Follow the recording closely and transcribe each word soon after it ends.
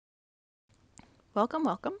Welcome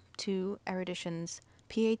to Erudition's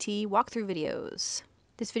PAT walkthrough videos.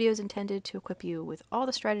 This video is intended to equip you with all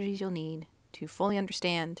the strategies you'll need to fully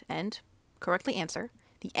understand and correctly answer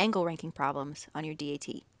the angle ranking problems on your DAT.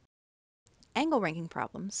 Angle ranking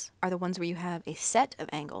problems are the ones where you have a set of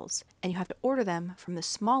angles and you have to order them from the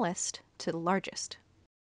smallest to the largest.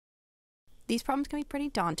 These problems can be pretty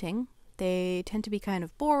daunting. They tend to be kind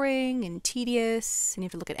of boring and tedious, and you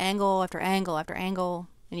have to look at angle after angle after angle,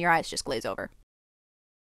 and your eyes just glaze over.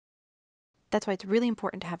 That's why it's really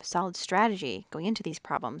important to have a solid strategy going into these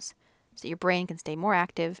problems so that your brain can stay more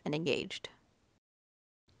active and engaged.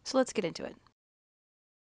 So let's get into it.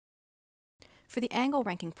 For the angle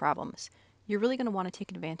ranking problems, you're really going to want to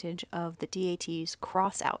take advantage of the DAT's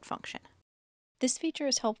cross-out function. This feature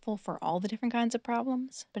is helpful for all the different kinds of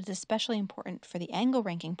problems, but it's especially important for the angle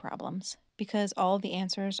ranking problems because all of the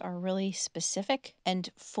answers are really specific and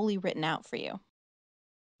fully written out for you.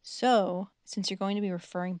 So, since you're going to be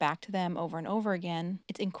referring back to them over and over again,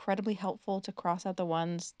 it's incredibly helpful to cross out the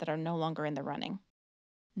ones that are no longer in the running.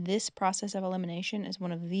 This process of elimination is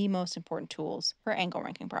one of the most important tools for angle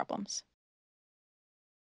ranking problems.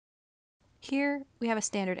 Here, we have a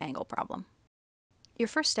standard angle problem. Your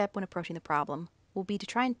first step when approaching the problem will be to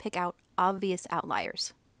try and pick out obvious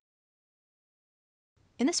outliers.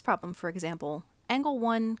 In this problem, for example, angle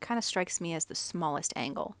 1 kind of strikes me as the smallest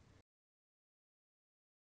angle,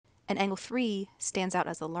 and angle 3 stands out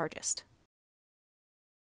as the largest.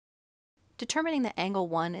 Determining that angle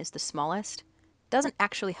 1 is the smallest doesn't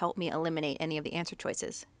actually help me eliminate any of the answer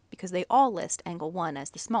choices, because they all list angle 1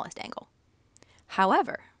 as the smallest angle.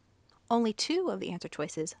 However, only 2 of the answer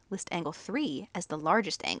choices list angle 3 as the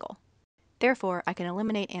largest angle. Therefore, I can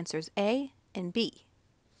eliminate answers A and B.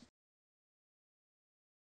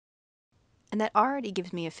 And that already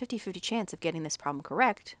gives me a 50-50 chance of getting this problem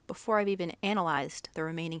correct before I've even analyzed the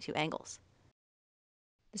remaining 2 angles.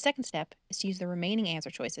 The second step is to use the remaining answer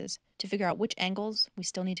choices to figure out which angles we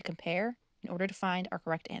still need to compare in order to find our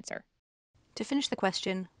correct answer. To finish the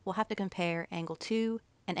question, we'll have to compare angle 2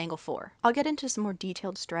 and angle 4. I'll get into some more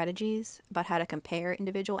detailed strategies about how to compare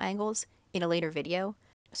individual angles in a later video.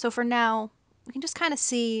 So for now, we can just kind of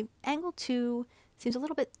see angle 2 seems a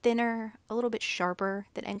little bit thinner, a little bit sharper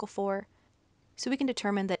than angle 4, so we can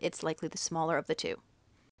determine that it's likely the smaller of the 2.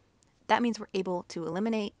 That means we're able to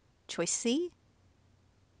eliminate choice C,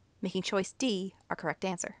 making choice D our correct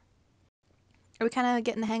answer. Are we kind of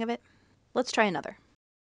getting the hang of it? Let's try another.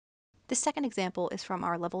 This second example is from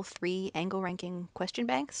our level 3 angle ranking question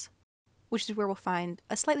banks, which is where we'll find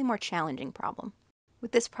a slightly more challenging problem.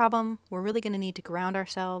 With this problem, we're really going to need to ground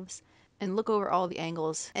ourselves and look over all the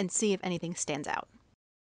angles and see if anything stands out.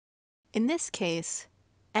 In this case,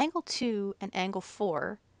 angle 2 and angle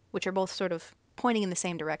 4, which are both sort of pointing in the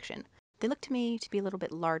same direction, they look to me to be a little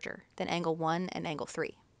bit larger than angle 1 and angle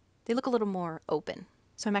 3. They look a little more open,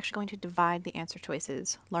 so I'm actually going to divide the answer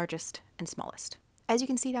choices largest and smallest. As you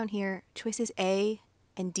can see down here, choices A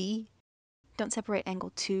and D don't separate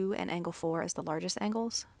angle 2 and angle 4 as the largest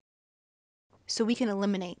angles, so we can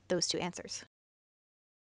eliminate those 2 answers.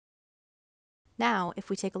 Now, if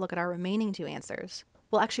we take a look at our remaining 2 answers,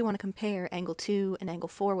 we'll actually want to compare angle 2 and angle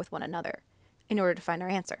 4 with one another in order to find our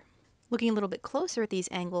answer. Looking a little bit closer at these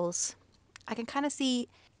angles, I can kind of see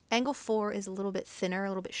angle 4 is a little bit thinner, a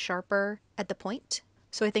little bit sharper at the point,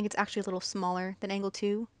 so I think it's actually a little smaller than angle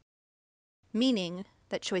 2, meaning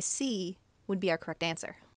that choice C would be our correct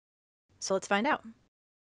answer. So let's find out.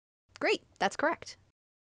 Great, that's correct.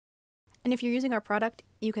 And if you're using our product,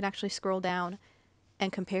 you can actually scroll down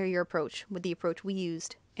and compare your approach with the approach we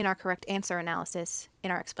used in our correct answer analysis in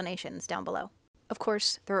our explanations down below. Of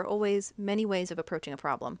course, there are always many ways of approaching a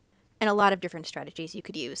problem, and a lot of different strategies you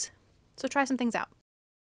could use. So try some things out.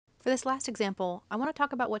 For this last example, I want to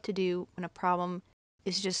talk about what to do when a problem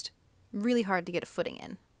is just really hard to get a footing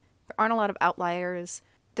in. There aren't a lot of outliers.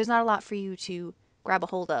 There's not a lot for you to grab a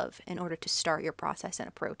hold of in order to start your process and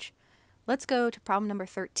approach. Let's go to problem number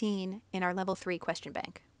 13 in our level 3 question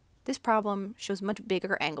bank. This problem shows much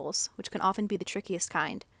bigger angles, which can often be the trickiest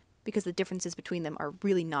kind because the differences between them are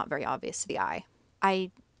really not very obvious to the eye.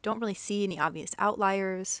 I don't really see any obvious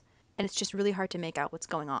outliers, and it's just really hard to make out what's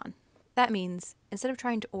going on. That means, instead of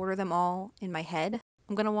trying to order them all in my head,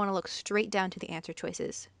 I'm going to want to look straight down to the answer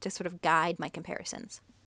choices to sort of guide my comparisons.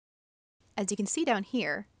 As you can see down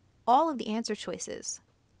here, all of the answer choices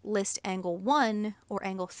list angle 1 or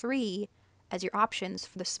angle 3 as your options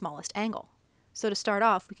for the smallest angle. So to start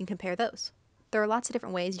off, we can compare those. There are lots of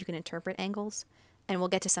different ways you can interpret angles, and we'll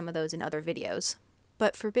get to some of those in other videos.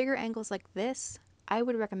 But for bigger angles like this, I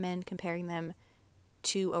would recommend comparing them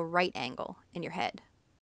to a right angle in your head.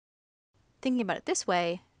 Thinking about it this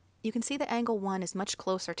way, you can see that angle 1 is much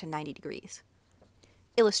closer to 90 degrees,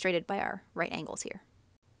 illustrated by our right angles here.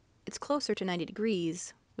 It's closer to 90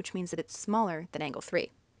 degrees, which means that it's smaller than angle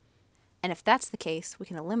 3. And if that's the case, we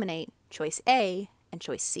can eliminate choice A and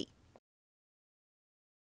choice C.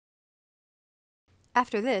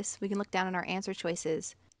 After this, we can look down at our answer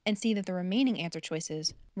choices and see that the remaining answer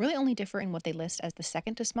choices really only differ in what they list as the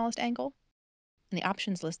second to smallest angle, and the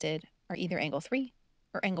options listed are either angle 3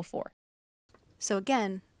 or angle 4. So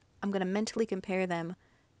again, I'm going to mentally compare them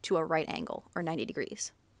to a right angle, or 90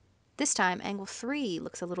 degrees. This time, angle 3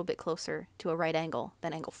 looks a little bit closer to a right angle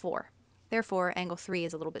than angle 4. Therefore, angle 3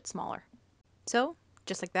 is a little bit smaller. So,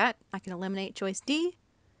 just like that, I can eliminate choice D,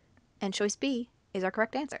 and choice B is our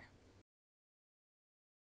correct answer.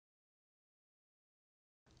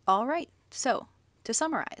 Alright, so to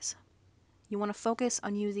summarize, you want to focus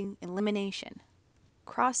on using elimination.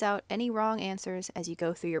 Cross out any wrong answers as you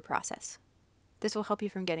go through your process. This will help you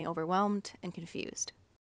from getting overwhelmed and confused.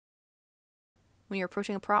 When you're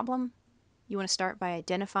approaching a problem, you want to start by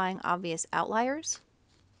identifying obvious outliers.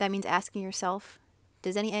 That means asking yourself,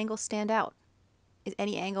 does any angle stand out? Is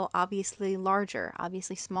any angle obviously larger,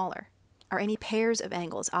 obviously smaller? Are any pairs of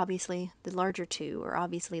angles obviously the larger two or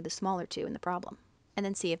obviously the smaller two in the problem? And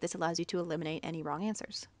then see if this allows you to eliminate any wrong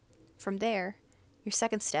answers. From there, your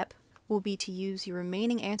second step will be to use your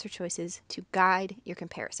remaining answer choices to guide your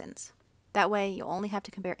comparisons. That way, you'll only have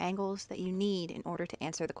to compare angles that you need in order to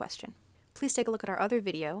answer the question. Please take a look at our other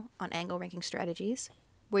video on angle ranking strategies,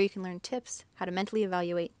 where you can learn tips how to mentally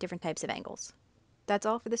evaluate different types of angles. That's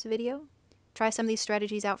all for this video. Try some of these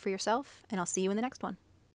strategies out for yourself, and I'll see you in the next one.